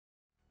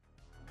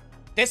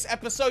This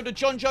episode of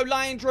Jonjo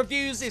Lyons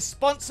Reviews is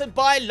sponsored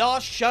by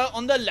Last Shirt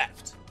on the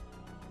Left.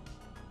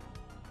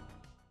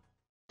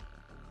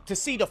 To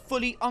see the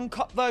fully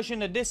uncut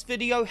version of this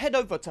video, head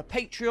over to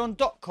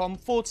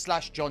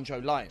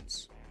patreon.com/Jonjo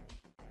Lyons.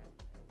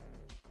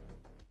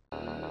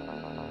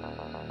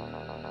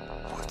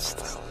 What's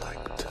that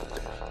like to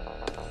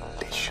live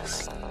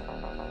deliciously?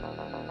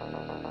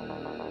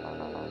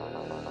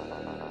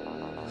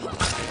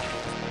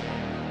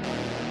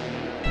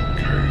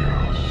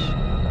 Chaos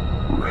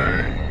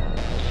reigns.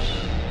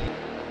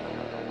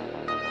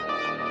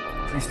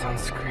 Please don't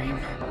scream.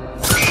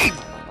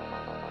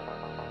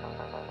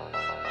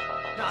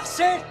 Nah,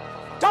 Sid,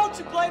 don't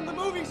you blame the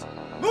movies.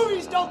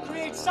 Movies don't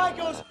create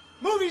psychos.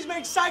 Movies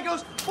make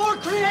psychos more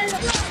creative.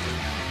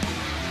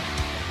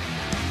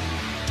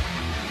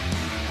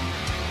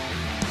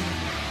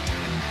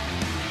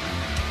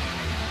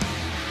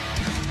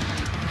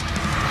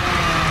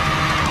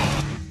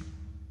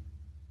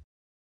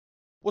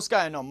 What's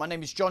going on? My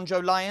name is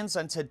Jonjo Lyons,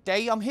 and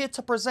today I'm here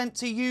to present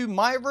to you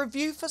my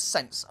review for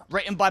Censor.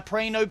 Written by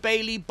Prano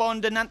Bailey,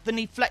 Bond and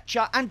Anthony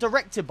Fletcher, and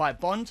directed by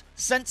Bond,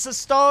 Censor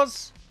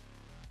stars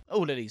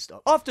all of these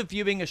stuff. After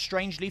viewing a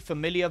strangely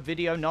familiar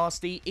video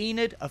nasty,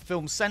 Enid, a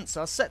film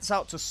censor, sets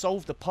out to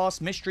solve the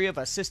past mystery of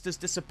her sister's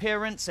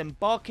disappearance,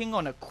 embarking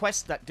on a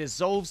quest that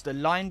dissolves the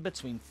line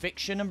between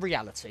fiction and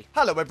reality.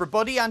 Hello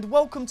everybody, and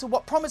welcome to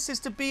what promises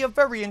to be a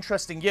very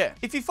interesting year.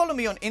 If you follow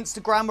me on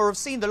Instagram or have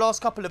seen the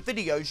last couple of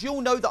videos,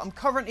 you'll know that I'm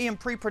currently in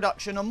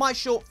pre-production on my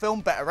short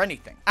film Better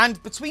Anything.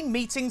 And between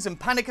meetings and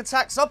panic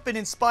attacks, I've been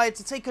inspired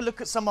to take a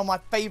look at some of my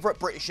favourite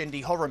British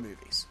indie horror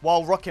movies.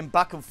 While rocking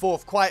back and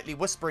forth, quietly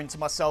whispering to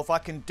myself, I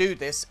can do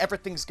this,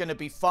 everything's going to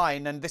be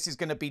fine, and this is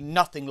going to be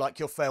nothing like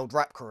your failed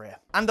rap career.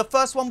 And the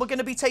first one we're going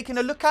to be taking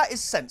a look at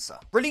is Censor.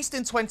 Released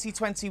in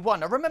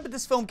 2021, I remember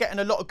this film getting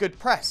a lot of good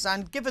press,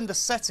 and given the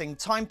setting,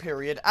 time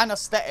period, and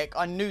aesthetic,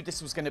 I knew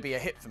this was going to be a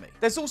hit for me.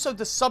 There's also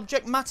the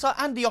subject matter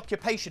and the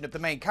occupation of the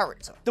main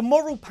character. The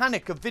moral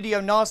panic of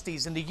video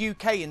nasties in the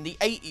UK in the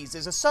 80s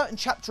is a certain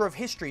chapter of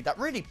history that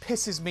really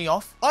pisses me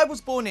off. I was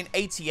born in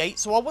 88,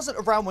 so I wasn't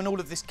around when all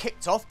of this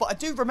kicked off, but I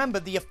do remember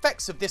the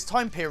effects of this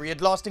time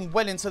period lasting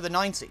well into the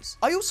 90s.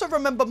 I also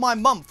remember my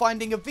mum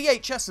finding a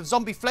VHS of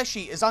zombie flesh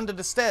eaters under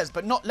the stairs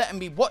but not letting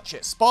me watch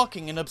it,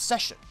 sparking an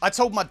obsession. I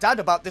told my dad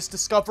about this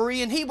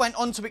discovery and he went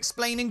on to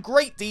explain in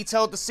great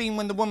detail the scene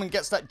when the woman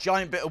gets that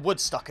giant bit of wood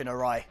stuck in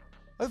her eye.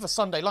 Over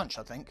Sunday lunch,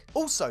 I think.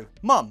 Also,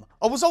 Mum,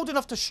 I was old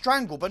enough to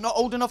strangle but not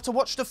old enough to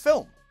watch the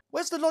film.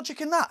 Where's the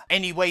logic in that?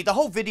 Anyway, the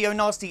whole video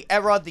nasty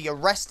era, the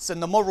arrests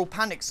and the moral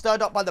panic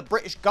stirred up by the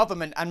British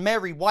government and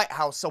Mary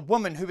Whitehouse, a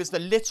woman who is the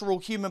literal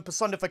human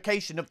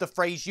personification of the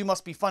phrase "you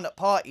must be fun at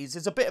parties,"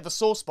 is a bit of a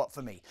sore spot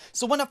for me.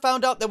 So when I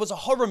found out there was a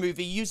horror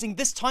movie using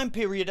this time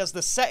period as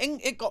the setting,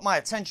 it got my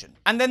attention.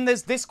 And then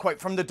there's this quote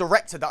from the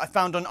director that I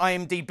found on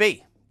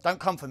IMDb. Don't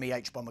come for me,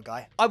 H-Bomber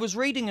guy. I was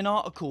reading an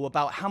article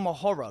about Hammer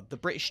Horror, the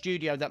British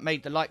studio that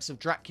made the likes of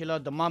Dracula,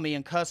 The Mummy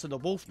and Curse of the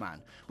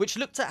Wolfman, which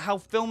looked at how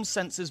film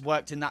censors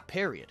worked in that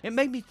period. It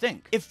made me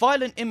think, if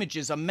violent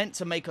images are meant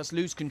to make us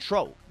lose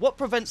control, what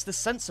prevents the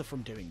censor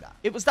from doing that?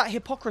 It was that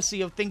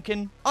hypocrisy of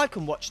thinking, I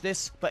can watch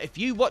this, but if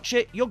you watch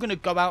it, you're gonna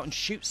go out and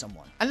shoot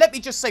someone. And let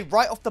me just say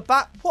right off the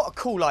bat, what a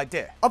cool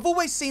idea. I've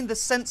always seen the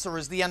censor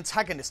as the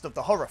antagonist of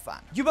the horror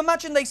fan. You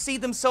imagine they see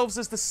themselves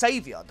as the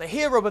savior, the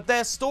hero of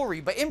their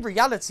story, but in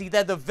reality,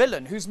 they're the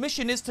villain whose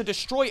mission is to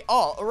destroy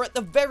art or at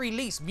the very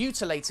least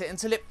mutilate it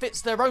until it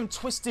fits their own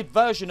twisted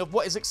version of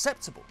what is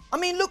acceptable. I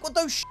mean, look what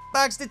those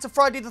shitbags did to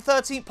Friday the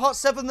 13th Part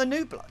 7 The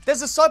New Blood.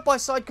 There's a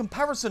side-by-side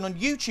comparison on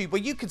YouTube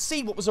where you could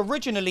see what was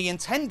originally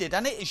intended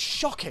and it is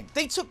shocking.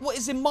 They took what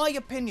is in my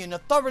opinion a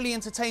thoroughly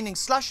entertaining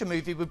slasher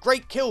movie with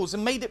great kills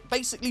and made it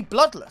basically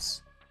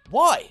bloodless.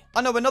 Why?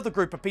 I know another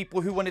group of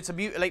people who wanted to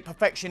mutilate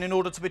perfection in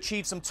order to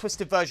achieve some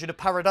twisted version of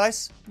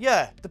paradise.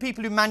 Yeah, the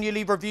people who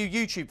manually review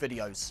YouTube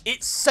videos.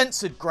 It's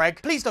censored,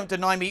 Greg. Please don't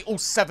deny me all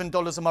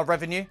 $7 of my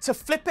revenue. To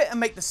flip it and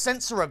make the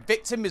censor a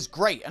victim is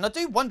great, and I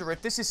do wonder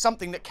if this is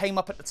something that came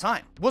up at the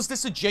time. Was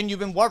this a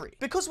genuine worry?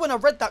 Because when I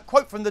read that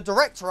quote from the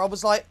director, I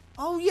was like,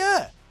 oh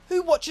yeah.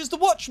 Who watches The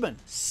Watchmen?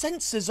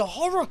 Censors are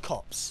horror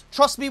cops.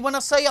 Trust me when I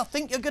say I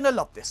think you're gonna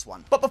love this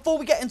one. But before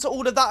we get into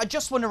all of that, I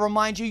just want to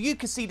remind you, you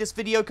can see this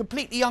video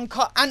completely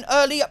uncut and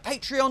early at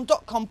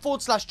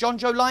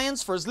patreon.com/Jonjo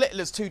Lyons for as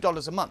little as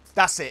 $2 a month.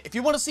 That's it. If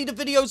you want to see the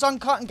videos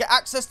uncut and get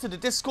access to the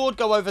Discord,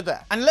 go over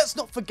there. And let's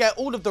not forget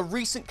all of the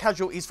recent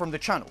casualties from the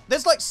channel.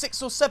 There's like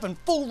 6 or 7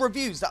 full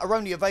reviews that are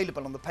only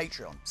available on the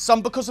Patreon.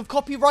 Some because of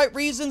copyright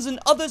reasons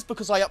and others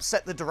because I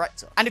upset the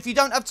director. And if you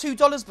don't have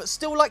 $2 but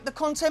still like the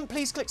content,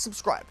 please click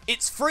subscribe.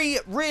 It's free,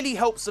 it really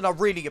helps, and I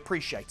really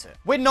appreciate it.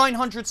 We're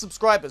 900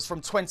 subscribers from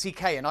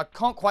 20k, and I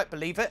can't quite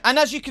believe it. And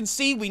as you can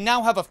see, we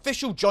now have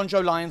official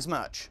Jonjo Lyons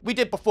merch. We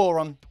did before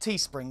on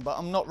Teespring, but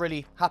I'm not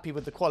really happy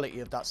with the quality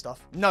of that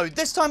stuff. No,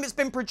 this time it's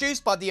been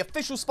produced by the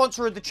official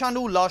sponsor of the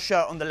channel, Last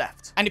Shirt on the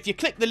Left. And if you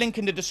click the link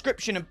in the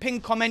description and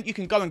pin comment, you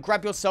can go and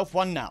grab yourself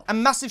one now.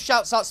 And massive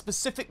shouts out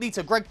specifically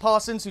to Greg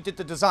Parsons, who did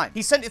the design.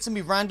 He sent it to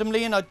me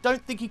randomly, and I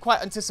don't think he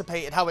quite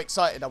anticipated how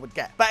excited I would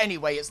get. But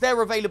anyway, it's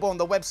there available on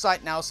the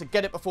website now, so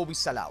get it before we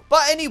sell out.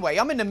 But anyway,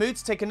 I'm in the mood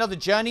to take another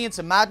journey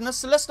into madness,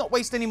 so let's not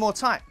waste any more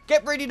time.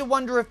 Get ready to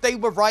wonder if they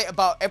were right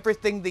about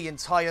everything the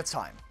entire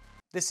time.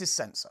 This is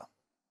Censor.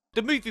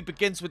 The movie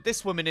begins with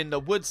this woman in the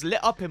woods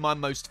lit up in my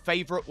most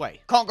favourite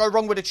way. Can't go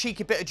wrong with a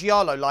cheeky bit of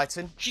giallo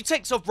lighting. She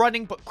takes off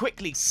running but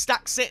quickly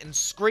stacks it and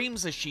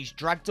screams as she's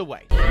dragged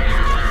away.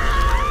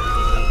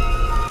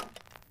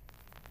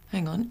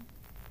 Hang on.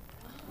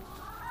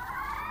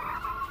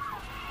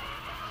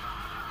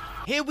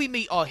 Here we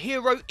meet our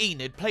hero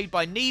Enid, played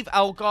by Neve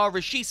Algar,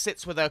 as she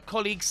sits with her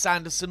colleague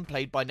Sanderson,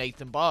 played by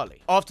Nathan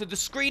Barley. After the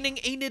screening,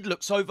 Enid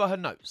looks over her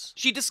nose.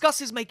 She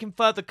discusses making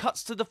further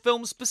cuts to the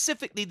film,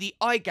 specifically the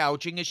eye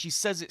gouging, as she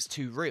says it's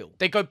too real.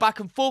 They go back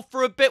and forth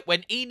for a bit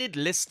when Enid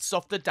lists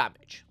off the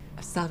damage.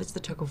 I've salvaged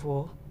the tug of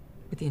war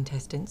with the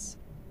intestines.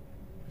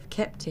 I've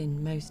kept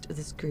in most of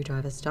the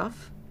screwdriver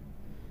stuff.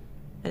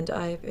 And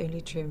I've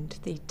only trimmed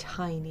the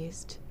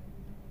tiniest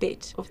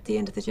bit of the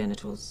end of the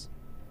genitals.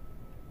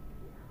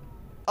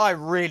 I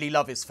really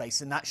love his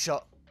face in that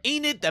shot.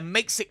 Enid then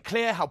makes it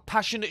clear how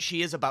passionate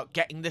she is about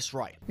getting this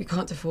right. We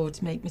can't afford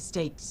to make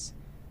mistakes.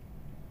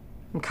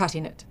 I'm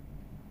cutting it.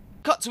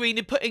 Cut to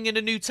Enid putting in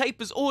a new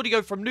tape as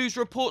audio from news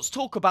reports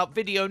talk about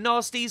video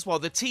nasties, while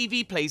the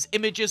TV plays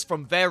images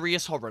from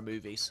various horror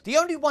movies. The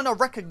only one I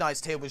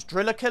recognised here was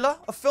Driller Killer,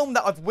 a film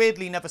that I've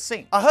weirdly never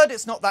seen. I heard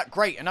it's not that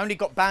great and only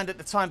got banned at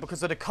the time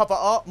because of the cover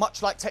art,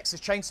 much like Texas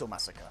Chainsaw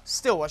Massacre.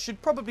 Still, I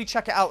should probably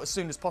check it out as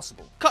soon as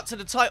possible. Cut to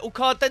the title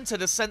card, then to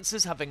the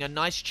censors having a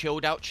nice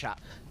chilled out chat.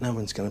 No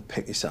one's going to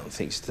pick this up and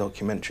think it's a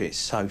documentary. It's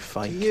so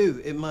fake. To you,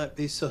 it might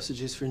be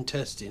sausages for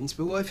intestines,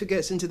 but what if it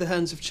gets into the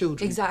hands of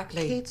children?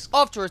 Exactly. Kids.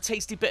 After a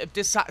tasty bit of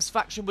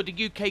dissatisfaction with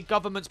the UK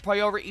government's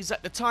priorities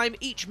at the time,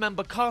 each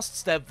member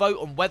casts their vote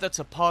on whether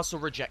to pass or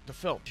reject the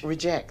film.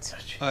 Reject.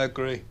 I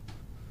agree.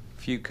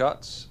 Few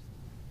cuts.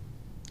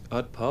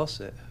 I'd pass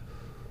it.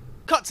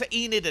 Cut to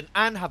Enid and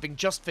Anne having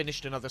just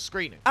finished another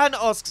screening. Anne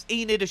asks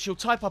Enid if she'll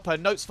type up her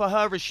notes for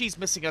her as she's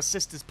missing her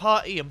sister's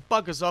party and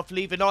buggers off,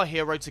 leaving our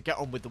hero to get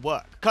on with the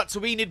work. Cut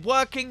to Enid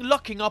working,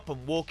 locking up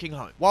and walking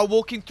home. While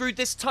walking through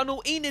this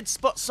tunnel, Enid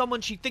spots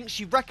someone she thinks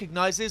she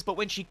recognises, but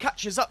when she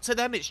catches up to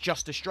them, it's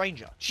just a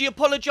stranger. She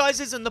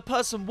apologises and the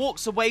person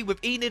walks away,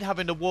 with Enid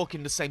having to walk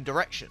in the same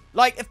direction.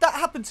 Like, if that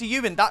happened to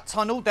you in that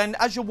tunnel, then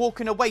as you're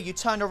walking away, you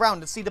turn around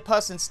and see the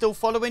person still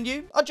following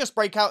you, I'd just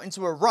break out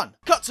into a run.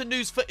 Cut to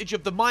news footage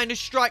of the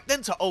miners' strike,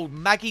 then to old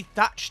Maggie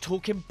Thatch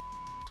talking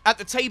at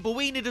the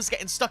table. Enid is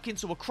getting stuck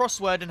into a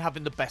crossword and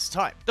having the best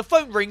time. The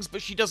phone rings,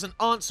 but she doesn't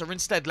answer,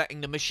 instead letting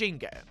the machine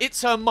get her.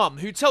 It's her mum,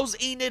 who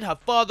tells Enid her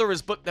father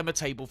has booked them a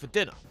table for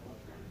dinner.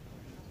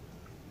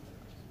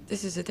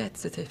 This is a death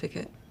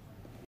certificate.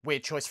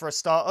 Weird choice for a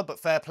starter, but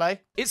fair play.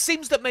 It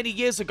seems that many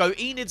years ago,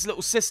 Enid's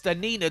little sister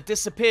Nina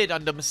disappeared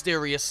under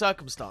mysterious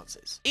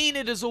circumstances.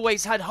 Enid has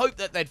always had hope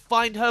that they'd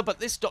find her, but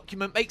this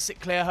document makes it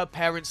clear her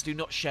parents do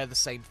not share the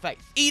same faith.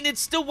 Enid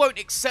still won't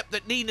accept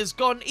that Nina's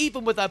gone,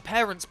 even with her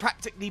parents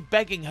practically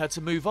begging her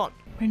to move on.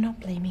 We're not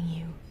blaming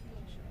you.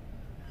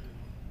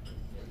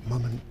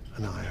 Mum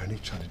and I are only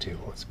trying to do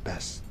what's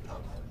best,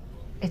 love.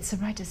 It's the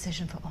right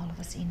decision for all of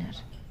us, Enid.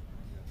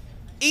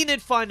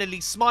 Enid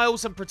finally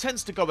smiles and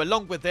pretends to go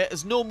along with it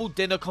as normal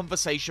dinner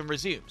conversation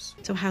resumes.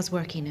 So how's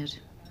work, Enid?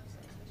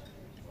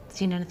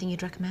 Seen anything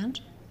you'd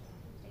recommend?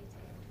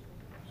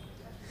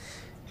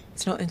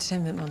 It's not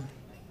entertainment, Mum.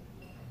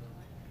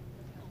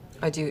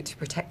 I do it to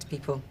protect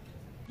people.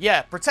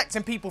 Yeah,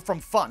 protecting people from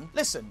fun.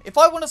 Listen, if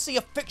I want to see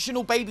a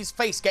fictional baby's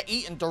face get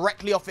eaten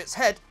directly off its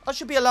head, I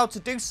should be allowed to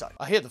do so.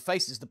 I hear the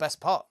face is the best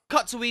part.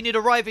 Cut to Enid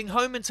arriving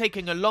home and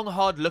taking a long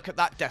hard look at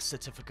that death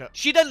certificate.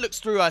 She then looks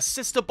through her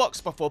sister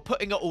box before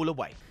putting it all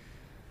away.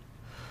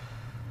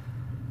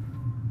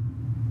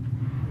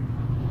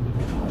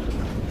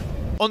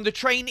 On the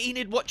train,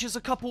 Enid watches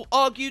a couple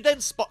argue,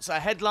 then spots a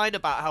headline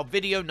about how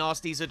video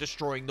nasties are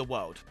destroying the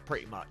world,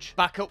 pretty much.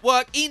 Back at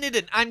work, Enid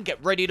and Anne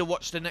get ready to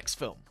watch the next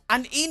film.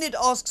 And Enid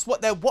asks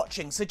what they're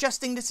watching,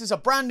 suggesting this is a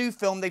brand new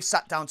film they've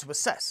sat down to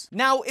assess.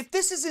 Now, if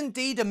this is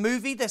indeed a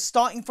movie they're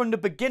starting from the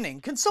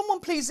beginning, can someone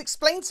please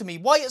explain to me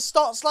why it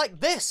starts like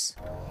this?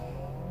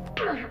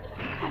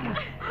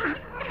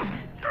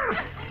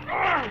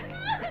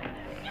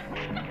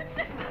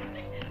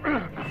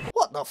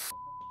 What the f***?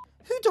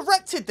 Who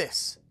directed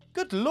this?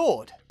 Good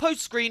lord.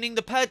 Post-screening,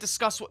 the pair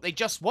discuss what they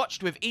just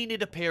watched, with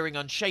Enid appearing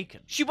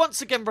unshaken. She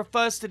once again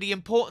refers to the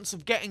importance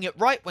of getting it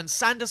right when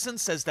Sanderson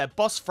says their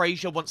boss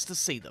Fraser wants to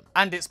see them.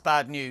 And it's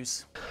bad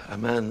news. A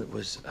man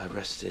was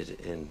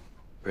arrested in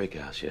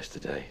Brighouse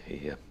yesterday.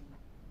 He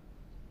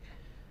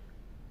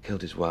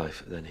killed his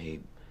wife, then he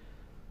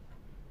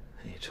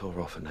and he tore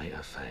off and ate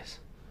her face.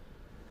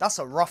 That's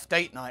a rough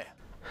date night.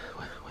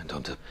 Went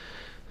on to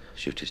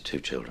shoot his 2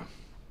 children.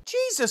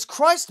 Jesus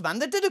Christ, man,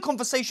 the dinner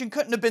conversation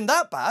couldn't have been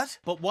that bad.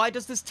 But why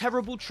does this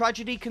terrible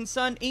tragedy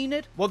concern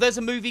Enid? Well, there's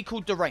a movie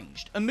called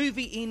Deranged, a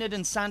movie Enid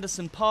and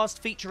Sanderson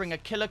passed featuring a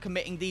killer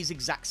committing these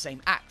exact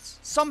same acts.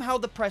 Somehow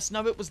the press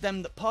know it was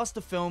them that passed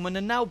the film and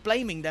are now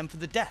blaming them for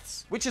the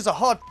deaths, which is a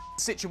hard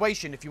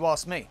situation if you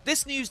ask me.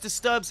 This news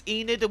disturbs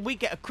Enid and we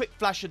get a quick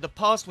flash of the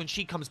past when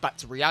she comes back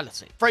to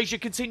reality.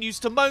 Frasier continues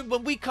to moan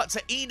when we cut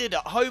to Enid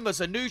at home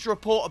as a news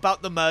report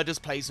about the murders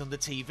plays on the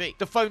TV.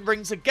 The phone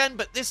rings again,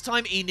 but this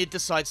time Enid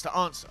decides to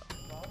answer.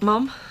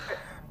 Mum?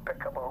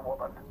 Despicable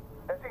woman.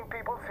 Letting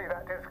people see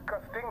that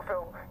disgusting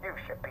film, you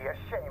should be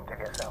ashamed of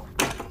yourself.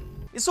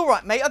 It's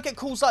alright, mate, I get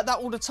calls like that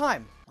all the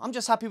time. I'm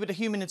just happy with the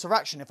human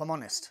interaction, if I'm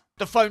honest.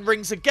 The phone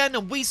rings again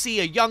and we see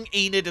a young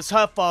Enid as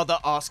her father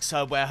asks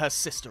her where her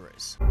sister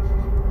is.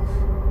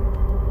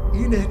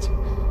 Enid,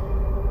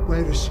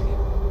 where is she?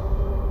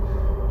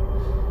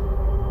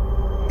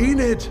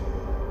 Enid!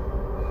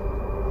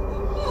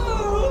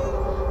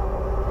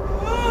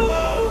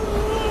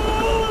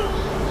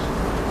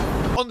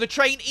 On the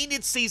train,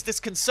 Enid sees this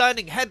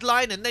concerning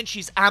headline and then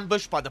she's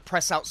ambushed by the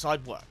press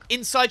outside work.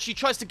 Inside, she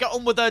tries to get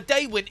on with her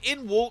day when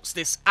in walks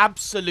this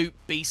absolute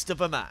beast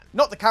of a man.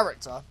 Not the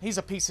character, he's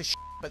a piece of shit,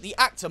 but the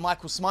actor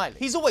Michael Smiley.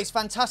 He's always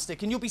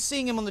fantastic and you'll be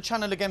seeing him on the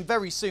channel again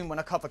very soon when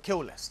I cover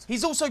Kill List.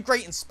 He's also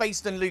great in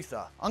Spaced and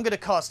Luther. I'm gonna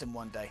cast him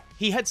one day.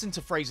 He heads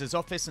into Fraser's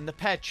office and the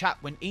pair chat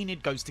when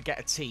Enid goes to get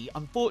a tea,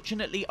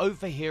 unfortunately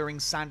overhearing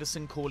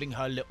Sanderson calling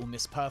her Little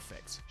Miss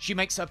Perfect. She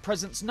makes her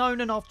presence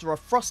known and after a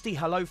frosty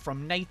hello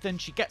from Nathan,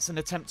 she gets an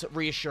attempt at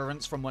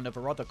reassurance from one of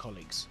her other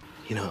colleagues.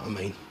 You know what I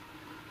mean?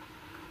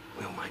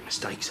 We all make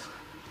mistakes.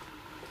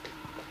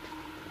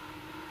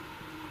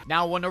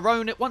 Now on her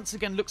own, it once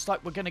again looks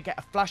like we're going to get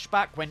a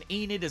flashback when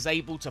Enid is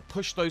able to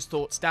push those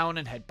thoughts down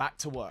and head back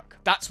to work.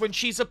 That's when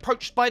she's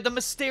approached by the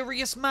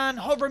mysterious man,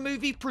 horror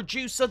movie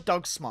producer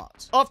Doug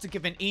Smart. After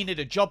giving Enid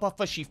a job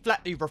offer she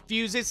flatly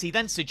refuses, he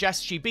then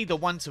suggests she be the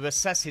one to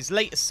assess his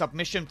latest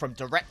submission from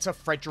director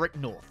Frederick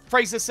North.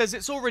 Fraser says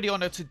it's already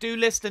on her to-do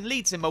list and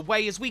leads him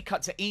away as we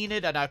cut to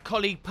Enid and her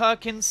colleague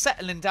Perkins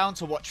settling down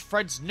to watch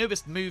Fred's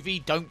newest movie,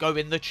 Don't Go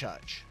in the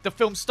Church. The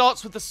film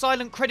starts with a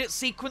silent credit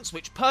sequence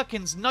which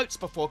Perkins notes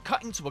before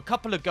cutting to a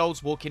couple of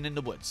girls walking in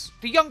the woods.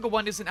 The younger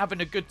one isn't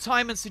having a good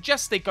time and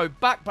suggests they go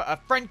back, but her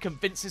friend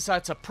convinces her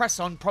to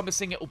press on,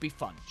 promising it'll be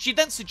fun. She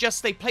then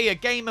suggests they play a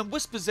game and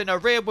whispers in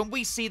her ear when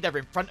we see they're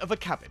in front of a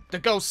cabin. The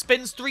girl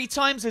spins 3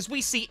 times as we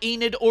see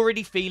Enid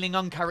already feeling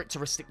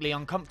uncharacteristically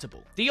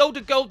uncomfortable. The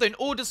older girl then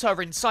orders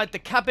her inside the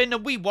cabin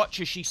and we watch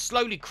as she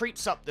slowly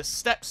creeps up the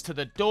steps to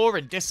the door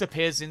and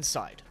disappears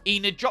inside.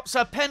 Enid drops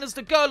her pen as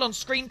the girl on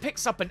screen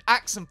picks up an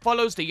axe and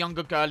follows the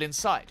younger girl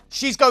inside.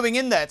 She's going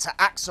in there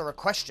to ask her a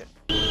question.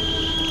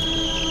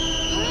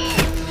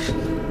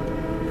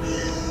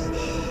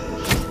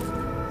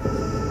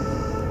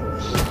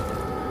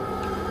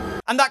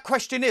 And that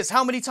question is,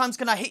 how many times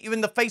can I hit you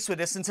in the face with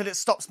this until it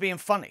stops being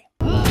funny?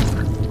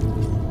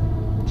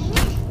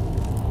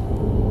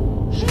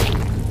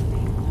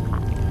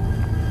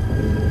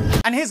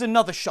 And here's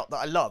another shot that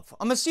I love.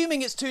 I'm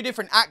assuming it's 2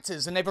 different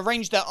actors and they've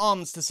arranged their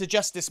arms to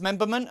suggest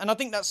dismemberment, and I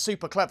think that's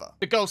super clever.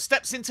 The girl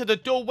steps into the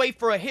doorway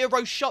for a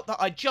hero shot that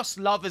I just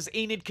love as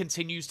Enid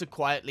continues to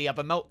quietly have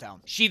a meltdown.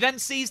 She then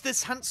sees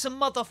this handsome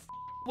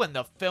when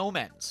the film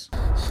ends.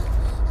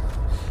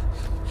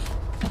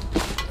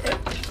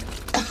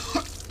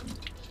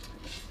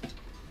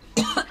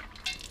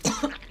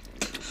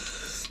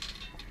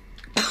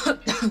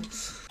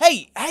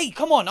 Hey,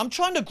 come on, I'm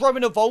trying to grow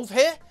and evolve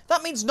here.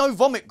 That means no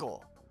vomit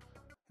gore.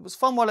 It was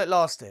fun while it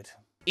lasted.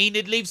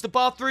 Enid leaves the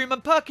bathroom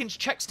and Perkins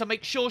checks to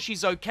make sure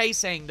she's okay,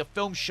 saying the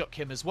film shook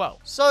him as well.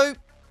 So,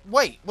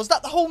 wait, was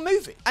that the whole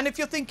movie? And if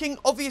you're thinking,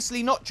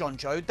 obviously not,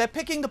 Jonjo, they're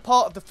picking the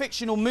part of the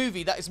fictional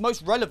movie that is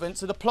most relevant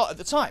to the plot at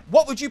the time.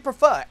 What would you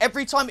prefer?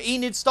 Every time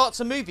Enid starts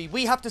a movie,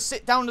 we have to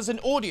sit down as an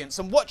audience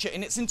and watch it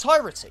in its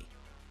entirety?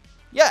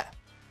 Yeah,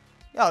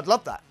 I'd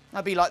love that.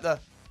 That'd be like the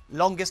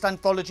longest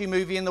anthology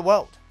movie in the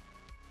world.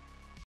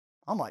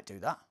 I might do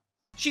that.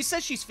 She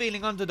says she's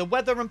feeling under the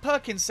weather and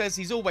Perkins says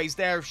he's always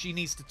there if she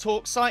needs to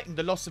talk, citing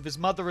the loss of his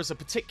mother as a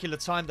particular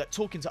time that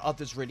talking to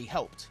others really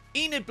helped.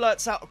 Enid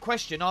blurts out a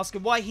question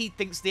asking why he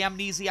thinks the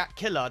amnesiac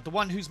killer, the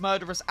one whose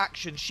murderous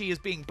actions she is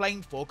being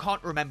blamed for,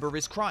 can't remember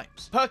his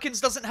crimes. Perkins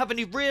doesn't have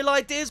any real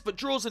ideas but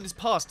draws on his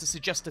past to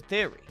suggest a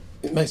theory.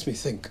 It makes me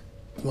think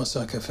of my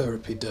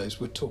psychotherapy days.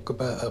 We'd talk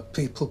about how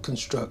people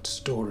construct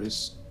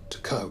stories to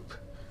cope.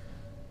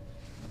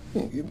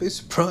 You'd be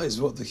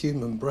surprised what the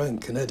human brain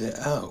can edit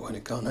out when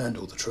it can't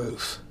handle the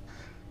truth.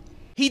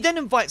 He then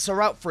invites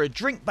her out for a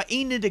drink, but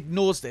Enid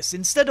ignores this,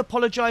 instead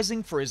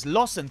apologising for his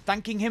loss and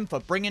thanking him for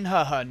bringing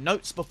her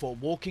notes before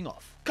walking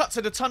off. Cut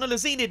to the tunnel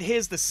as Enid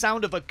hears the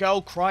sound of a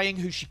girl crying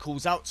who she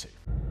calls out to.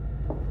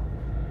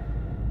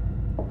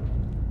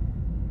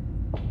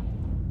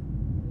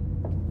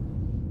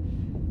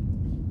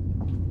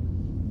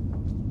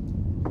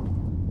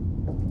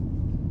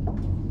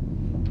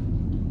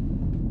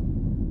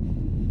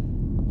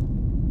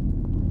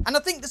 And I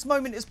think this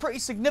moment is pretty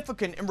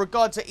significant in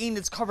regard to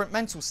Enid's current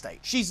mental state.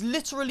 She's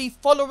literally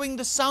following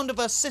the sound of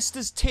her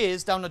sister's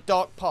tears down a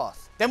dark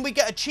path. Then we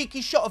get a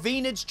cheeky shot of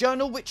Enid's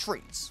journal which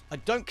reads, "I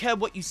don't care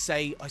what you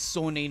say, I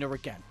saw Nina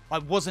again. I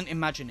wasn't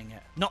imagining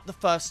it. Not the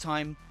first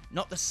time,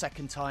 not the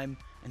second time,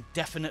 and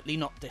definitely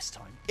not this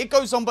time." It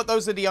goes on, but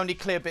those are the only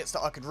clear bits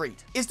that I could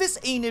read. Is this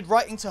Enid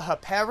writing to her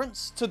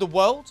parents? To the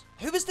world?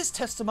 Who is this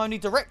testimony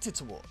directed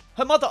toward?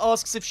 Her mother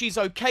asks if she's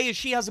okay as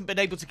she hasn't been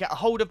able to get a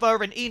hold of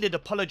her, and Enid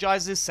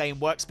apologizes, saying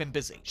work's been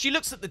busy. She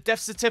looks at the death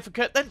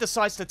certificate, then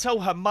decides to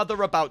tell her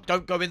mother about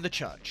don't go in the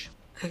church.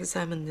 I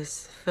examined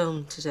this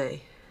film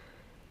today.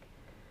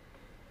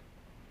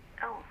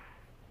 Oh.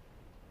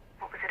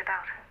 What was it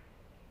about?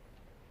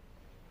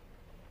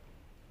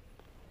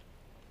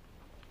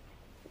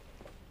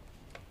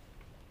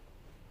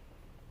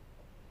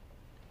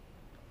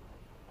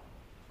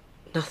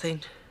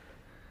 Nothing.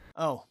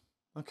 Oh,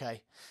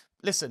 okay.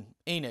 Listen,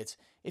 Enid,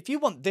 if you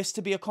want this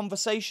to be a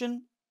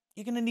conversation,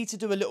 you're gonna need to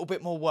do a little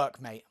bit more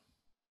work, mate.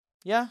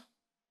 Yeah?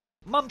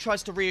 Mum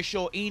tries to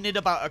reassure Enid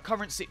about her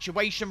current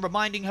situation,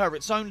 reminding her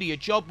it's only a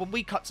job. When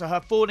we cut to her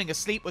falling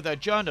asleep with her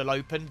journal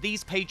open,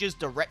 these pages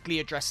directly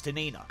addressed to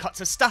Nina. Cut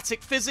to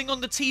static fizzing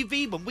on the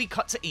TV when we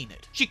cut to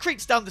Enid. She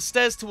creeps down the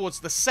stairs towards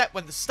the set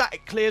when the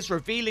static clears,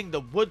 revealing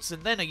the woods,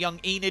 and then a young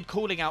Enid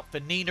calling out for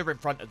Nina in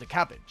front of the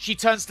cabin. She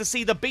turns to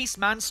see the beast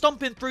man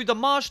stomping through the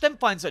marsh, then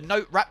finds a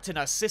note wrapped in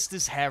her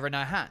sister's hair in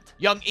her hand.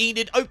 Young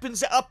Enid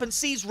opens it up and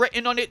sees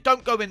written on it,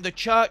 "Don't go in the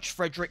church,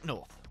 Frederick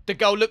North." The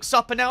girl looks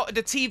up and out at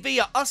the TV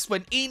at us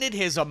when Enid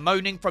hears her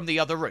moaning from the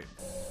other room.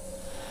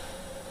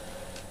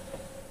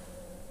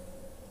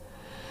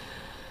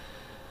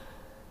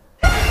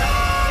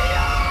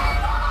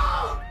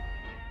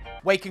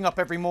 Waking up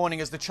every morning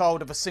as the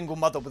child of a single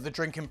mother with a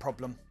drinking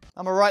problem.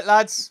 Am I right,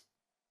 lads?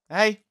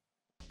 Hey?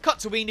 Cut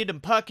to Enid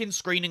and Perkins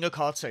screening a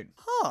cartoon.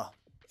 Huh.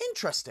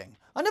 Interesting.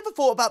 I never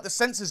thought about the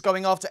censors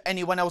going after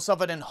anyone else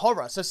other than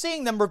horror, so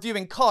seeing them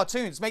reviewing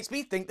cartoons makes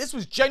me think this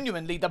was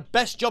genuinely the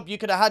best job you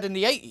could have had in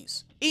the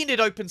 80s. Enid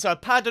opens her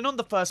pad and on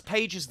the first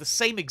page is the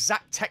same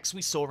exact text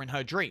we saw in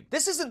her dream.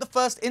 This isn't the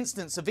first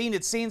instance of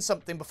Enid seeing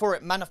something before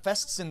it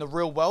manifests in the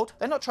real world.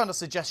 They're not trying to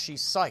suggest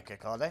she's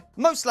psychic, are they?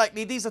 Most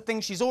likely these are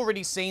things she's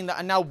already seen that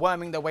are now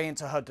worming their way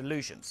into her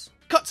delusions.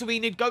 Cut to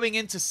Enid going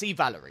in to see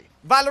Valerie.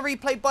 Valerie,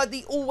 played by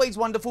the always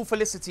wonderful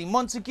Felicity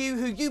Montague,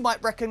 who you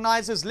might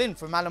recognise as Lynn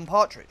from Alan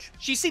Partridge.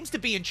 She seems to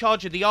be in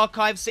charge of the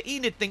archives, so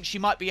Enid thinks she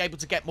might be able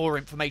to get more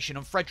information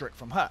on Frederick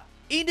from her.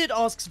 Enid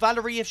asks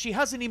Valerie if she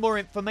has any more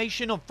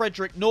information on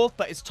Frederick North,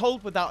 but is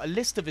told without a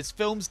list of his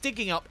films,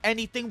 digging up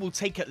anything will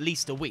take at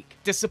least a week.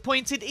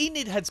 Disappointed,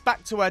 Enid heads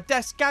back to her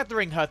desk,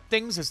 gathering her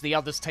things as the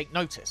others take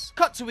notice.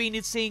 Cut to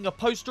Enid seeing a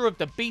poster of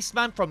the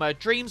Beastman from her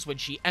dreams when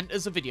she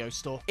enters a video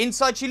store.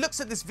 Inside, she looks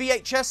at this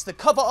VHS, the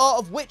cover art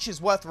of which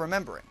is worth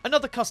remembering.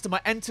 Another customer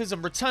enters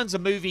and returns a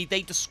movie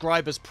they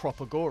describe as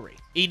proper gory.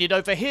 Enid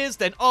overhears,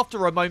 then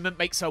after a moment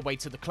makes her way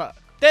to the clerk.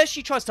 There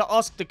she tries to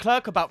ask the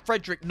clerk about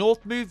Frederick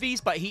North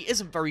movies, but he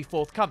isn't very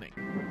forthcoming.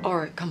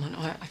 Alright, come on.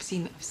 I've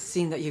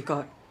seen that you've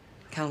got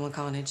Calm and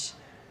Carnage,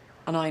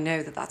 and I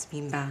know that that's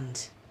been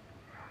banned.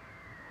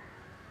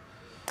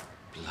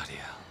 Bloody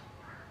hell.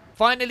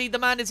 Finally, the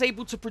man is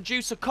able to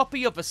produce a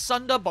copy of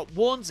Asunder, but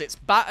warns it's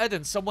battered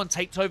and someone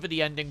taped over the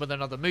ending with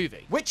another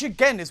movie. Which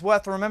again is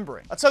worth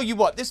remembering. I tell you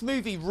what, this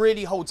movie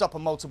really holds up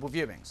on multiple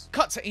viewings.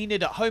 Cut to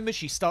Enid at home as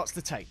she starts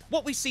the tape.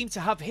 What we seem to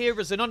have here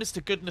is an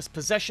honest-to-goodness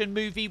possession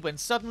movie when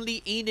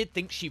suddenly Enid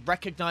thinks she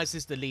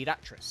recognises the lead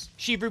actress.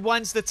 She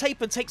rewinds the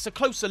tape and takes a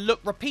closer look,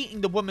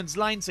 repeating the woman's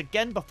lines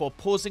again before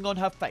pausing on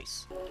her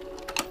face.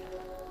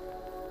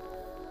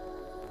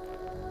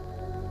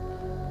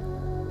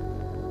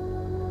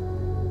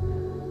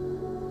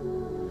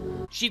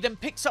 She then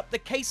picks up the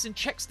case and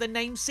checks the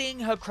name, seeing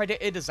her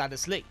credited as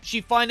Alice Lee.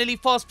 She finally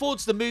fast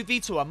forwards the movie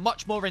to a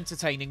much more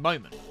entertaining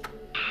moment.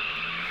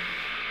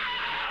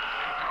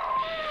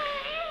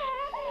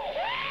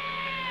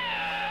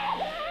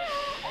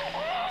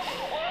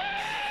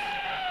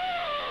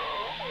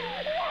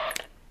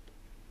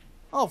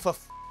 Oh, for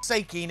f***'s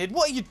sake, Enid,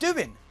 what are you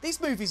doing? These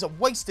movies are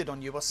wasted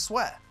on you, I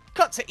swear.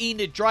 Cut to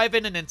Enid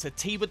driving and into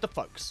tea with the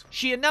folks.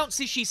 She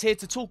announces she's here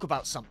to talk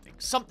about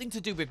something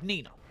to do with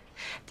Nina.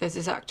 There's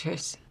this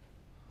actress.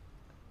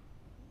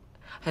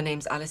 Her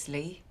name's Alice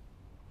Lee.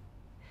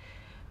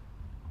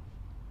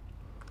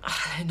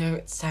 I know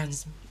it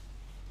sounds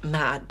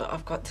mad, but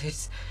I've got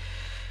this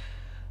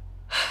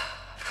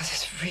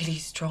really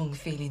strong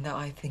feeling that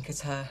I think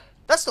it's her.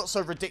 That's not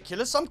so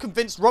ridiculous. I'm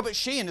convinced Robert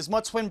Sheehan is my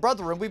twin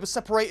brother and we were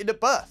separated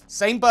at birth.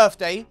 Same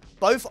birthday,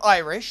 both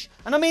Irish,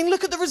 and I mean,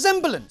 look at the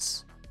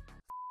resemblance.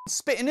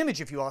 Spitting image,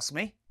 if you ask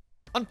me.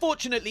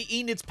 Unfortunately,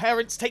 Enid's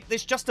parents take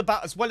this just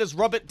about as well as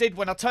Robert did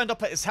when I turned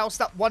up at his house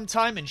that one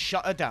time and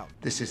shut her down.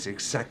 This is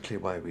exactly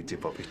why we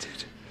did what we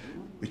did.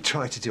 We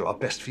tried to do our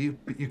best for you,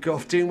 but you go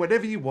off doing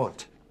whatever you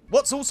want.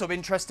 What's also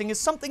interesting is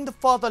something the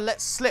father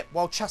lets slip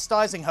while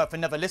chastising her for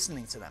never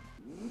listening to them.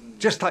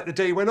 Just like the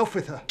day you went off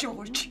with her.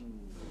 George.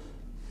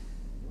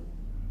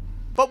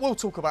 But we'll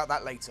talk about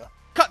that later.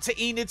 Cut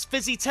to Enid's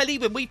fizzy telly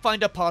when we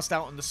find her passed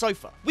out on the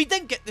sofa. We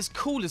then get this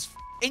cool as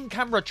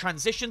in-camera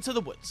transition to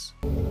the woods.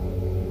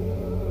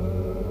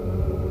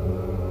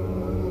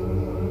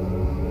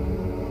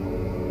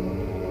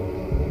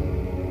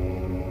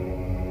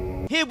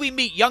 Here we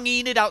meet young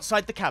Enid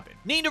outside the cabin.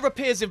 Nina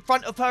appears in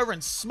front of her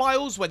and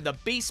smiles when the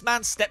beast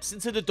man steps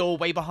into the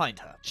doorway behind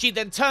her. She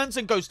then turns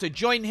and goes to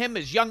join him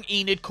as young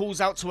Enid calls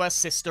out to her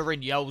sister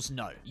and yells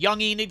no. Young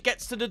Enid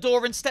gets to the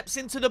door and steps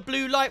into the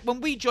blue light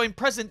when we join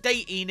present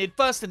day Enid,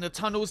 first in the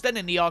tunnels, then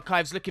in the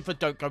archives looking for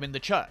Don't Go in the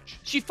Church.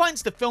 She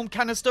finds the film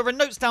canister and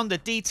notes down the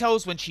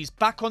details when she's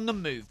back on the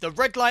move, the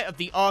red light of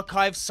the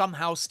archives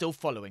somehow still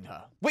following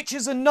her. Which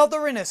is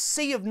another in a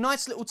sea of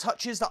nice little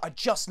touches that I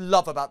just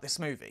love about this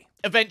movie.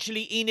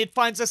 Eventually, Enid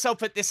finds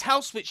herself at this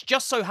house which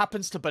just so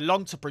happens to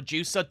belong to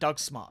producer Doug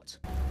Smart.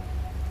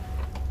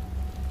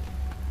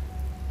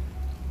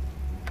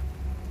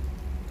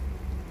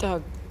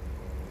 Doug.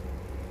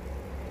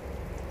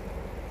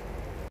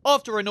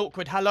 After an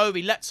awkward hello,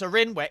 he lets her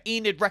in, where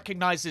Enid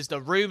recognises the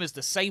room as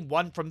the same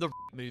one from the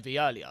movie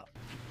earlier.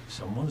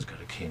 Someone's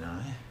got a keen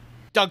eye.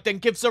 Doug then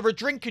gives her a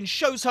drink and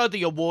shows her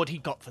the award he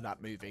got for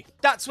that movie.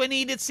 That's when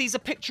Enid sees a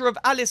picture of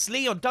Alice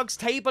Lee on Doug's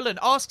table and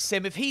asks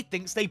him if he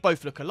thinks they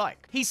both look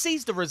alike. He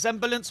sees the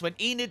resemblance when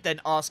Enid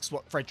then asks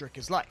what Frederick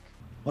is like.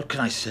 What can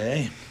I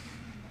say?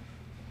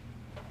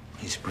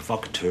 He's a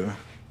provocateur.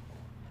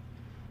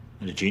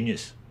 And a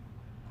genius.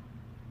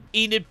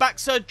 Enid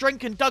backs her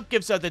drink and Doug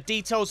gives her the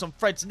details on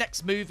Fred's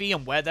next movie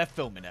and where they're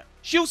filming it.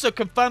 She also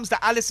confirms that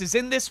Alice is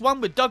in this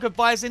one, with Doug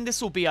advising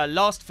this will be her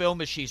last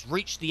film as she's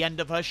reached the end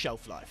of her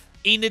shelf life.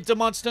 Enid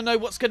demands to know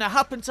what's going to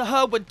happen to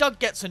her when Doug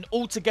gets an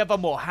altogether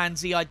more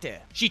handsy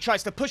idea. She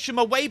tries to push him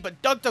away,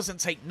 but Doug doesn't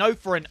take no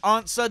for an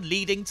answer,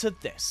 leading to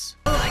this.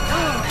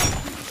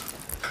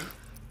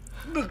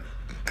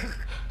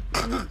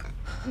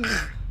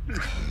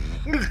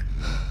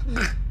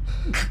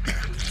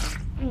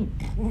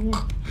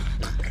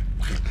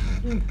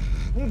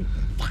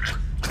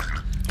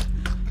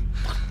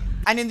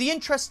 And in the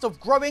interest of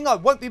growing, I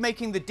won't be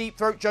making the deep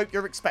throat joke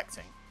you're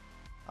expecting.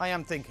 I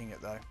am thinking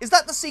it though. Is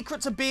that the secret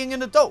to being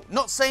an adult?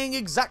 Not saying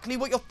exactly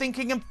what you're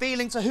thinking and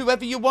feeling to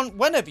whoever you want,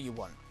 whenever you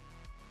want.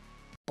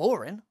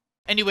 Boring.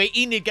 Anyway,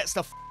 Enid gets the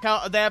f***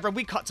 out of there and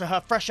we cut to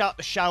her fresh out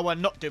the shower,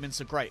 not doing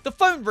so great. The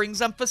phone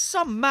rings and for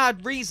some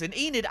mad reason,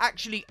 Enid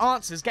actually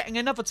answers, getting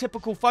another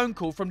typical phone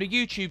call from the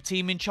YouTube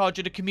team in charge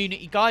of the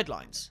community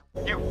guidelines.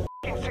 You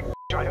f***ing sick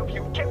bitch, I hope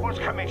you get what's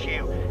coming to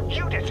you.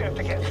 You deserve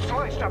to get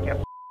sliced up, you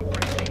f***ing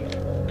prickly.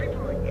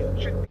 People like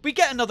you should... We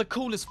get another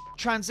cool as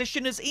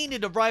transition as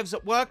Enid arrives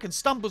at work and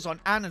stumbles on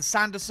Anne and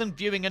Sanderson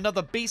viewing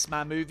another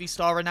Beastman movie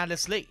starring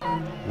Alice Lee.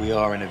 We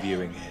are in a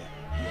viewing here.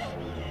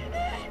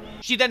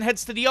 She then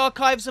heads to the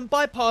archives and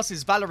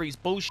bypasses Valerie's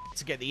bullshit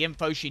to get the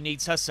info she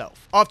needs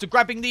herself. After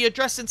grabbing the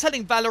address and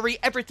telling Valerie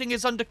everything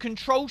is under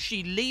control,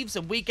 she leaves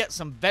and we get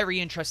some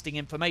very interesting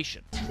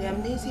information. The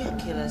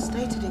amnesiac killer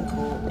stated in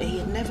court that he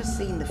had never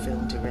seen the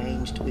film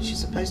Deranged, which is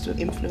supposed to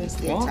influence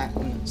the attack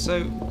on... So,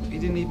 you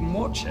didn't even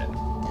watch it?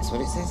 That's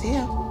what it says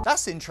here.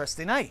 That's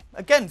interesting, eh?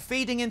 Again,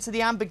 feeding into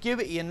the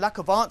ambiguity and lack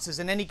of answers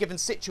in any given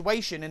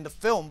situation in the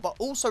film, but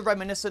also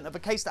reminiscent of a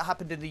case that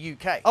happened in the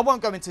UK. I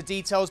won't go into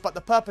details, but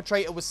the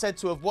perpetrator was said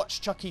to have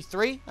watched Chucky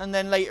 3, and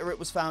then later it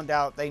was found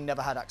out they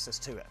never had access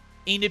to it.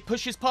 Enid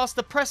pushes past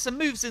the press and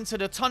moves into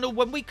the tunnel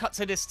when we cut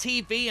to this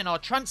TV and are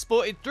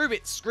transported through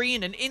its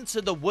screen and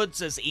into the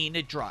woods as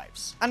Enid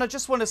drives. And I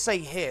just want to say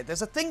here,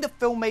 there's a thing the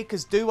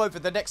filmmakers do over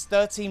the next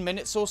 13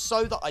 minutes or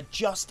so that I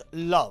just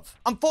love.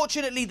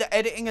 Unfortunately, the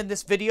editing in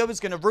this video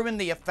is going to ruin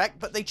the effect,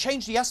 but they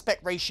changed the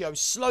aspect ratio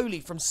slowly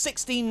from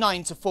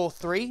 16:9 to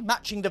 4:3,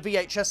 matching the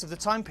VHS of the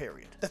time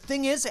period. The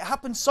thing is, it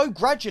happens so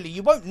gradually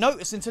you won't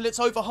notice until it's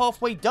over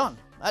halfway done.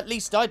 At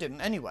least I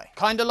didn't anyway.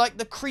 Kinda like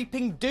the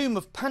creeping doom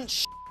of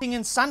pants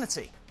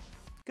insanity.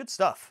 Good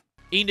stuff.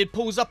 Enid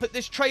pulls up at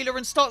this trailer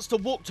and starts to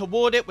walk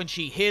toward it when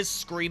she hears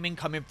screaming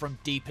coming from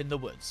deep in the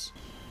woods.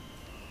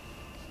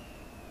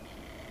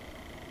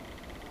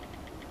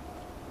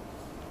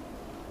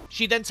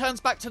 She then turns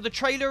back to the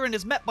trailer and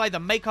is met by the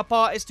makeup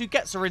artist who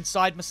gets her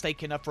inside,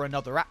 mistaking her for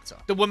another actor.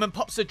 The woman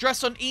pops a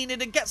dress on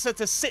Enid and gets her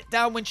to sit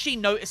down when she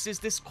notices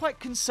this quite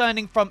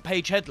concerning front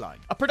page headline.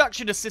 A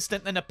production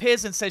assistant then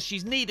appears and says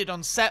she's needed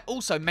on set,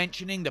 also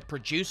mentioning the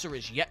producer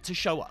is yet to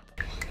show up.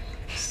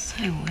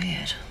 So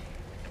weird.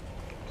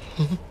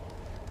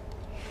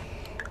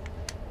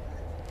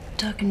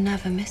 Doug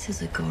never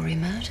misses a gory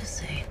murder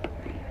scene.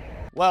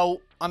 Well,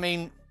 I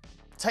mean,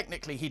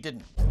 technically he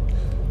didn't.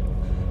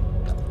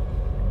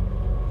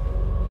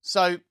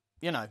 So,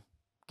 you know,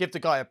 give the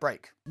guy a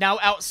break. Now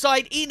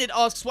outside, Enid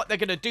asks what they're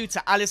going to do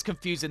to Alice,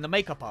 confusing the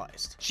makeup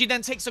artist. She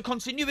then takes a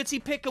continuity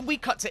pic and we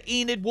cut to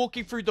Enid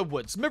walking through the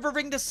woods,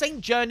 mirroring the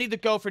same journey the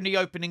girl from the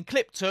opening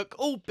clip took,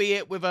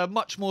 albeit with a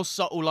much more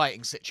subtle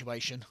lighting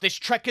situation. This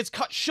trek is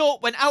cut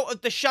short when out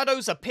of the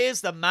shadows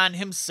appears the man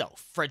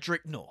himself,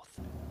 Frederick North.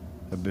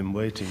 I've been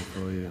waiting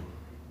for you.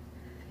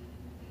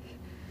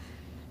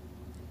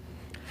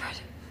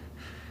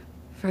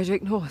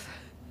 Frederick North.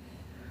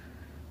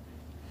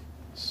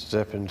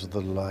 Step into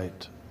the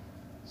light.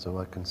 so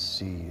I can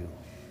see you.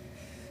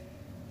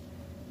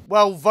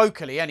 Well,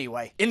 vocally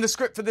anyway. In the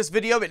script for this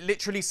video, it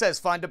literally says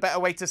find a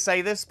better way to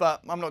say this,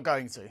 but I'm not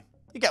going to.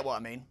 You get what I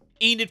mean.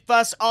 Enid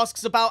first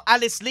asks about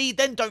Alice Lee,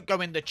 then don't go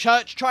in the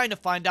church, trying to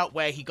find out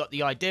where he got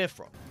the idea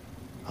from.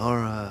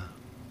 Horror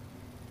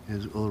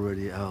is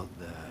already out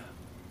there.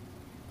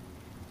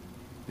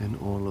 In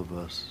all of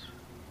us.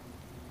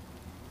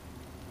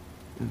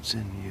 It's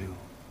in you.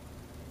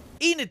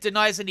 Enid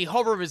denies any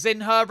horror is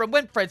in her, and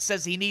when Fred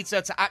says he needs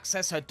her to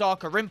access her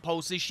darker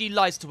impulses, she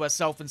lies to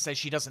herself and says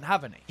she doesn't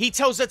have any. He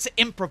tells her to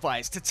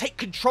improvise, to take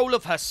control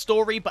of her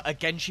story, but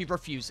again she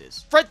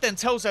refuses. Fred then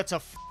tells her to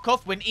f***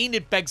 off when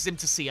Enid begs him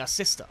to see her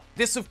sister.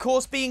 This of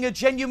course being a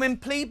genuine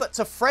plea, but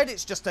to Fred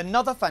it's just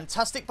another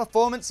fantastic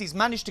performance he's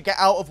managed to get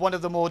out of one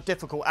of the more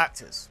difficult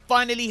actors.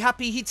 Finally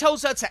happy, he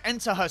tells her to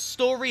enter her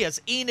story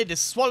as Enid is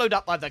swallowed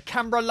up by the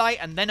camera light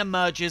and then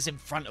emerges in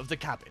front of the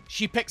cabin.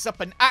 She picks up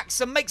an axe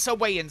and makes her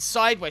way inside,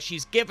 where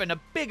she's given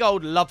a big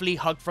old lovely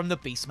hug from the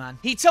Beastman.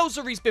 He tells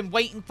her he's been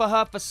waiting for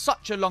her for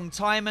such a long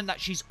time and that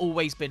she's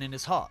always been in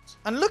his heart.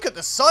 And look at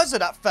the size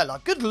of that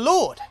fella, good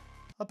lord!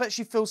 I bet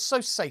she feels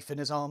so safe in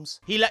his arms.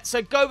 He lets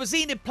her go as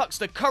Enid plucks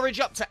the courage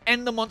up to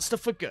end the monster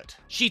for good.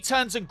 She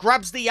turns and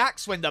grabs the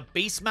axe when the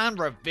Beastman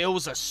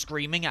reveals a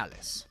screaming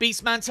Alice.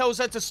 Beastman tells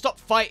her to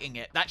stop fighting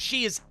it, that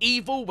she is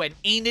evil when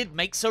Enid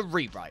makes a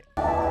rewrite.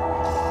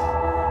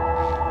 Oh,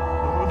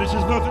 this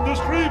is not in the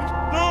script!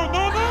 No,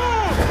 no, no!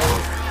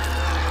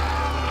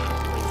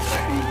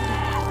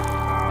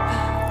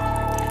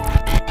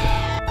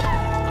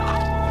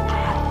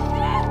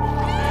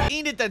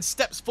 Enid then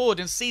steps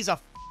forward and sees a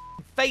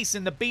face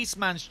in the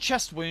Beastman's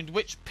chest wound,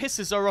 which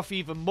pisses her off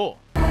even more.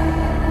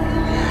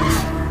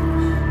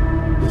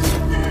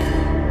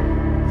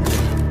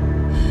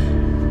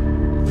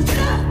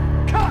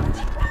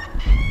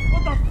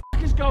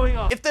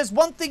 If there's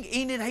one thing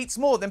Enid hates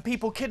more than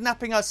people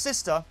kidnapping her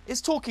sister, it's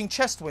talking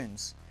chest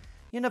wounds.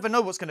 You never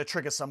know what's going to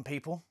trigger some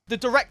people. The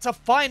director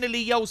finally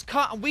yells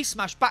cut and we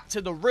smash back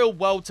to the real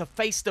world to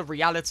face the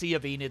reality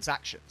of Enid's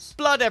actions.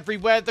 Blood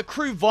everywhere, the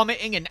crew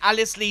vomiting and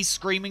Alice Lee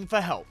screaming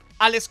for help.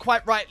 Alice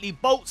quite rightly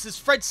bolts as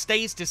Fred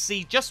stays to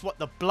see just what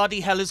the bloody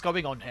hell is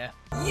going on here.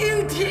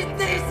 You did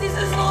this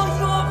is all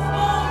your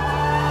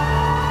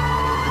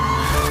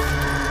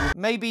fault!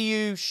 Maybe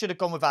you should have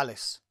gone with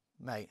Alice,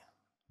 mate.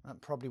 That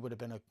probably would have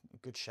been a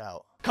good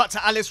shout. Cut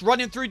to Alice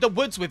running through the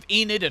woods with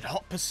Enid in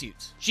hot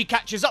pursuit. She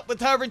catches up with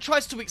her and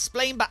tries to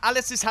explain, but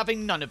Alice is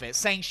having none of it,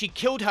 saying she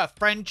killed her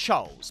friend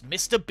Charles,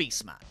 Mr.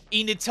 Beastman.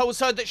 Enid tells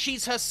her that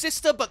she's her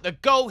sister, but the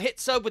girl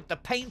hits her with the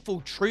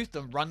painful truth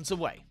and runs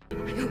away.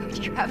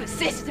 You have a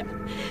sister,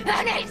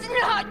 and it's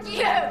not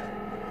you!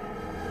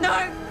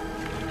 No!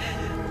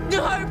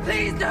 No,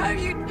 please,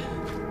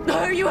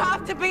 no, you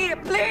have to be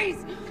it,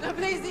 please! No,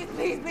 please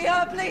be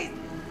her, please!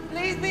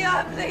 Please be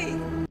her,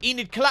 please!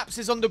 Enid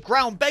collapses on the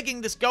ground,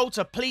 begging this girl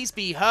to please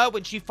be her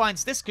when she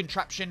finds this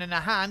contraption in her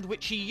hand,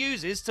 which she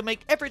uses to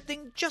make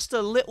everything just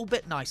a little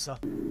bit nicer.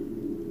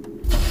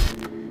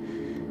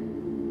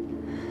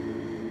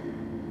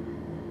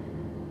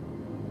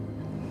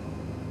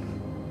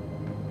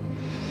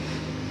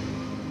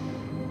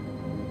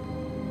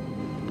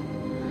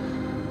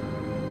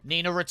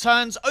 Nina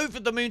returns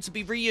over the moon to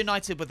be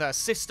reunited with her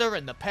sister,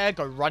 and the pair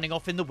go running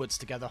off in the woods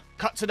together.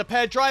 Cut to the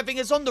pair driving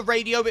as on the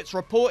radio it's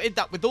reported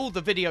that with all the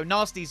video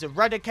nasties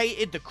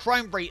eradicated, the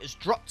crime rate has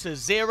dropped to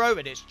 0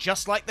 and it's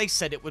just like they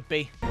said it would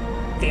be.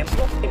 The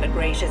employment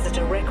rate is at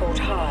a record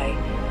high.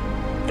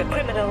 The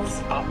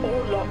criminals are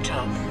all locked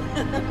up.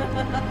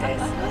 There's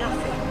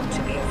nothing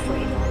to be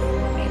afraid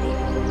of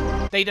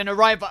anymore. They then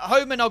arrive at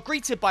home and are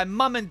greeted by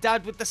Mum and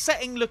Dad with the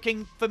setting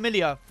looking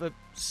familiar for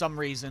some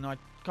reason. I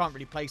can't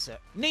really place it.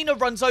 Nina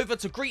runs over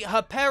to greet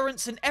her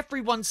parents and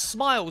everyone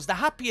smiles, the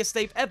happiest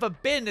they've ever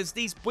been, as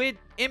these weird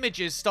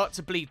images start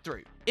to bleed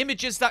through.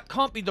 Images that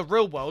can't be the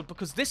real world,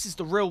 because this is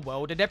the real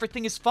world and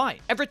everything is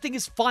fine. Everything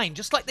is fine,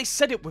 just like they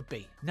said it would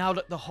be, now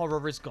that the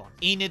horror is gone.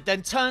 Enid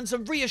then turns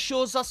and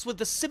reassures us with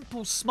a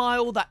simple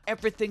smile that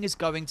everything is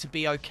going to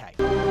be okay.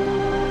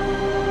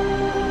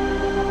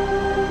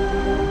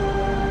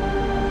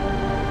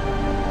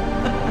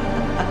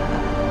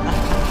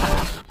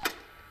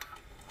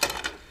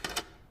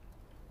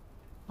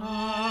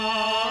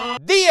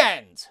 The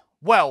end!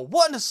 Well,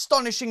 what an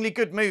astonishingly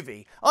good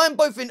movie. I am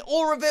both in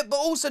awe of it, but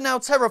also now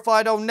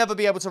terrified I'll never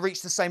be able to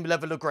reach the same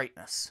level of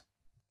greatness.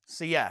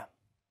 So yeah,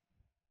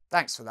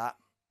 thanks for that.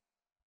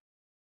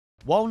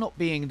 While not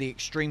being the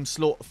extreme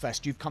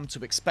slaughterfest you've come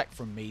to expect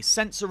from me,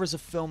 Censor is a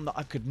film that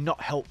I could not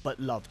help but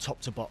love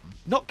top to bottom.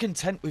 Not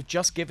content with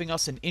just giving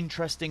us an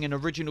interesting and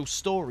original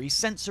story,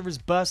 Censor is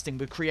bursting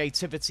with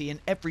creativity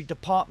in every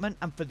department,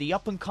 and for the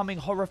up-and-coming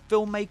horror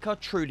filmmaker,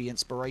 truly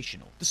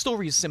inspirational. The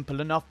story is simple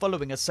enough,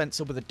 following a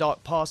Censor with a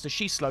dark past as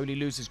she slowly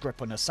loses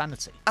grip on her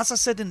sanity. As I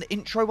said in the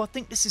intro, I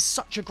think this is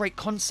such a great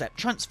concept,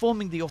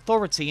 transforming the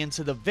authority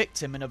into the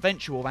victim and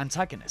eventual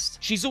antagonist.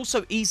 She's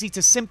also easy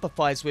to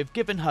sympathise with,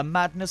 given her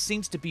madness,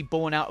 seems to be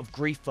born out of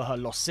grief for her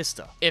lost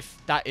sister, if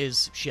that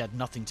is, she had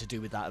nothing to do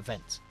with that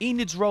event.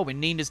 Enid's role in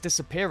Nina's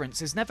disappearance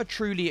is never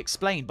truly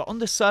explained, but on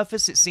the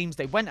surface it seems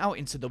they went out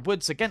into the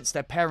woods against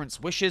their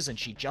parents' wishes and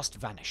she just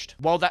vanished.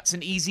 While that's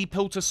an easy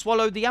pill to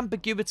swallow, the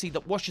ambiguity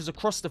that washes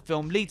across the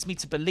film leads me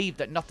to believe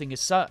that nothing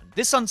is certain.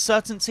 This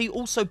uncertainty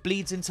also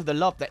bleeds into the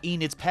love that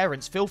Enid's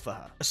parents feel for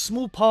her. A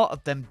small part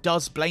of them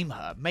does blame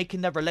her, making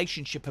their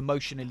relationship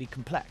emotionally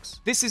complex.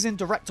 This is in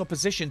direct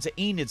opposition to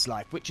Enid's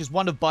life, which is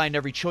one of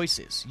binary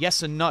choices,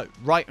 yes and no,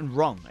 right and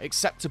wrong,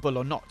 acceptable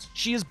or not.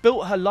 She has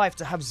built her life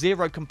to have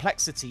zero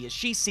complexity as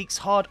she seeks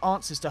hard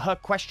answers to her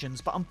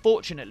questions, but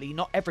unfortunately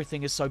not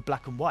everything is so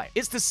black and white.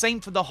 It's the same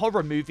for the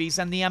horror movies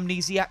and the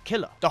amnesiac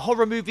killer. The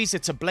horror movies are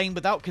to blame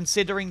without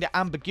considering the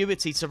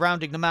ambiguity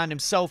surrounding the man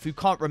himself who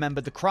can't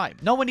remember the crime.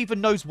 No one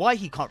even knows why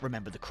he can't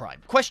remember the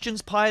crime.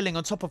 Questions piling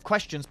on top of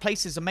questions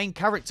places a main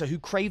character who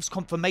craves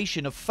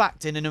confirmation of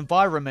fact in an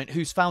environment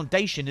whose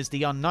foundation is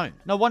the unknown.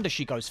 No wonder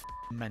she goes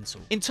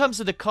mental. In terms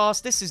of the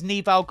cast, this is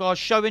Neve Algar's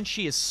show and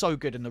she is so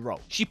good in the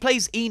role. She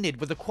plays Enid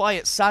with a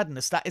quiet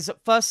sadness that is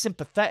at first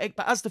sympathetic,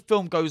 but as the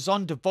film goes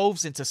on,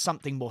 devolves into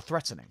something more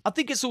threatening. I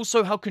think it's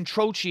also how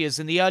controlled she is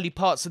in the early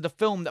parts of the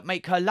film that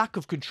make her lack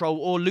of control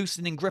or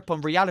loosening grip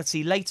on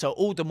reality later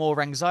all the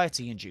more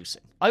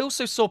anxiety-inducing. I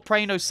also saw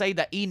Prano say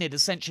that Enid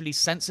essentially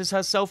censors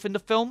herself in the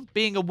film,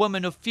 being a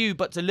woman of few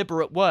but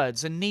deliberate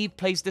words, and Neve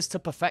plays this to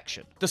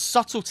perfection. The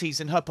subtleties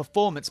in her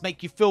performance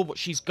make you feel what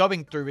she's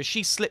going through as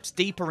she slips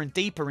deeper and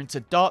deeper into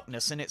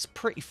darkness, and it's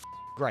pretty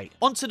great.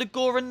 Onto the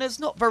gore, and there's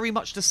not very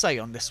much to say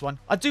on this one.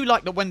 I do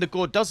like that when the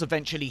gore does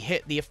eventually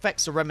hit, the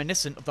effects are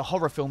reminiscent of the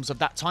horror films of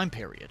that time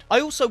period.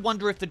 I also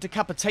wonder if the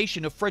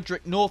decapitation of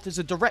Frederick North is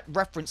a direct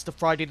reference to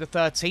Friday the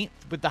 13th,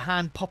 with the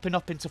hand popping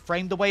up into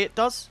frame the way it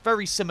does,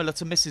 very similar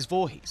to Mrs.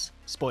 Voorhees.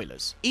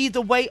 Spoilers. Either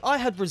way, I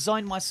had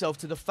resigned myself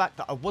to the fact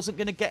that I wasn't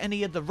going to get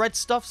any of the red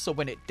stuff, so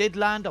when it did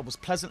land, I was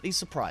pleasantly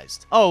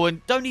surprised. Oh,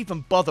 and don't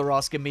even bother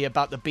asking me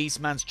about the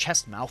Beastman's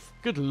chest mouth.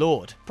 Good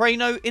lord.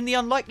 Prano, in the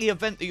unlikely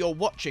event that you're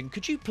watching,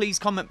 could you please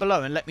comment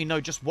below and let me know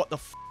just what the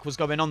f was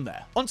going on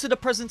there? Onto the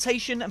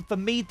presentation, and for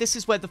me, this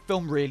is where the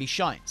film really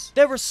shines.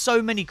 There are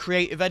so many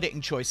creative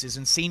editing choices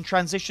and scene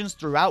transitions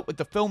throughout, with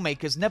the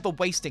filmmakers never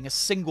wasting a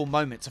single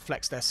moment to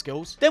flex their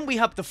skills. Then we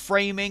have the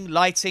framing,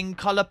 lighting,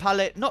 colour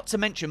palette, not to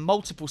mention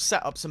multiple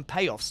setups and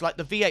payoffs like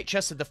the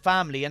VHS of the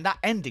family and that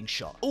ending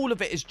shot. All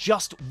of it is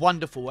just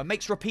wonderful and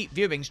makes repeat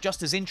viewings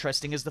just as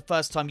interesting as the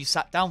first time you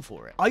sat down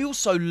for it. I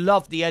also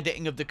love the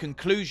editing of the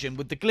conclusion,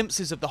 with the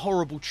glimpses of the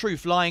horrible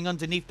truth lying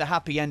underneath the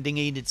happy ending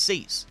Enid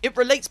sees. It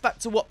relates back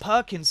to what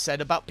Perkins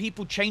said about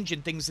people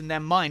changing things in their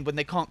mind when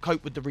they can't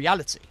cope with the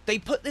reality. They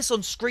put this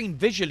on screen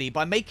visually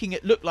by making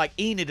it look like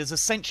Enid has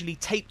essentially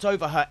taped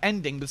over her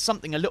ending with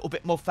something a little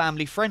bit more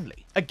family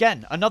friendly.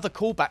 Again, another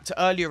callback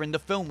to earlier in the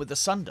film with the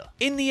Sunder.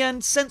 In the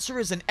end, Censor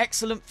is an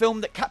excellent film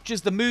that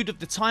captures the mood of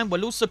the time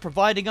while also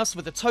providing us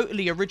with a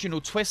totally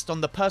original twist on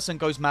the person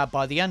goes mad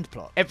by the end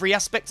plot. Every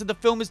aspect of the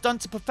film is done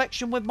to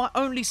perfection, with my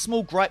only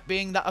small gripe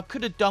being that I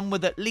could have done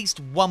with at least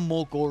one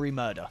more gory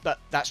murder. But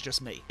that's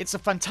just me. It's a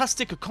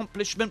fantastic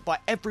accomplishment by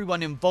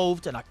everyone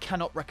involved and I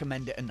cannot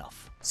recommend it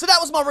enough. So that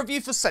was my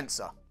review for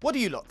Censor. What do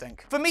you lot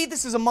think? For me,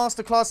 this is a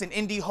masterclass in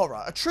indie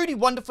horror, a truly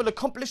wonderful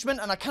accomplishment,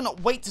 and I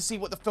cannot wait to see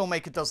what the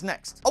filmmaker does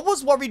next. I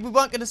was worried we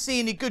weren't going to see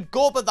any good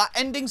gore, but that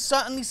ending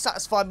certainly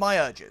satisfied my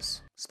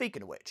urges.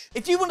 Speaking of which,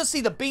 if you want to see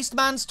the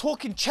Beastman's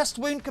talking chest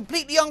wound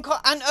completely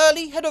uncut and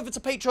early, head over to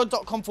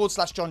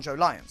patreon.com/Jonjo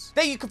Lyons.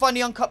 There you can find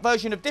the uncut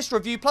version of this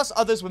review plus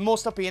others with more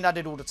stuff being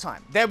added all the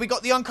time. There we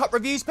got the uncut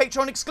reviews,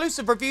 Patreon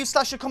exclusive reviews,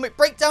 Slasher comic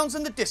breakdowns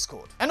and the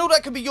Discord. And all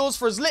that can be yours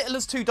for as little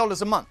as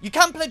 $2 a month. You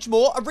can pledge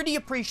more, I really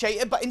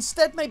appreciate it, but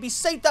instead maybe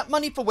save that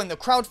money for when the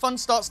crowdfund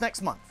starts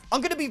next month. I'm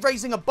going to be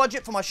raising a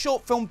budget for my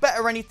short film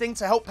Better Anything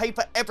to help pay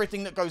for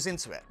everything that goes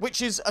into it,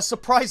 which is a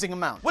surprising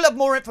amount. We'll have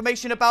more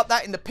information about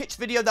that in the pitch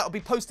video that will be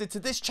posted to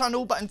this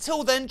channel, but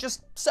until then,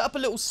 just set up a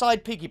little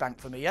side piggy bank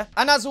for me, yeah?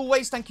 And as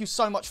always, thank you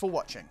so much for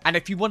watching. And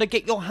if you want to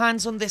get your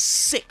hands on this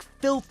sick,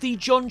 filthy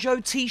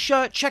Jonjo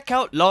t-shirt, check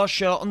out Last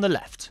Shirt on the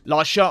Left.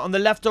 Last Shirt on the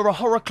Left are a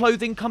horror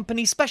clothing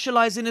company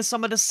specialising in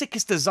some of the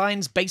sickest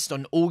designs based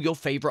on all your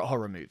favourite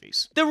horror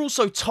movies. They're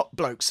also top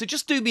blokes, so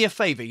just do me a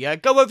favour, yeah?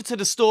 Go over to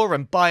the store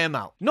and buy them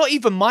out. Not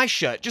even my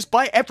shirt, just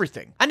buy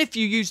everything. And if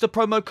you use the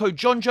promo code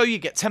Jonjo, you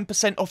get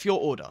 10% off your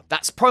order.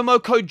 That's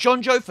promo code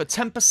Jonjo for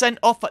 10%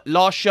 off at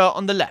Last Shirt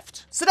on the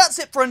Left. So that's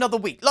it for another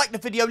week. Like the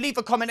video, leave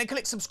a comment and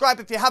click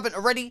subscribe if you haven't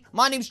already.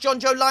 My name's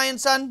Jonjo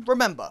Lyons, and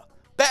remember,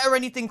 Better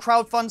Anything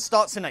crowdfund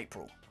starts in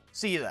April.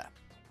 See you there.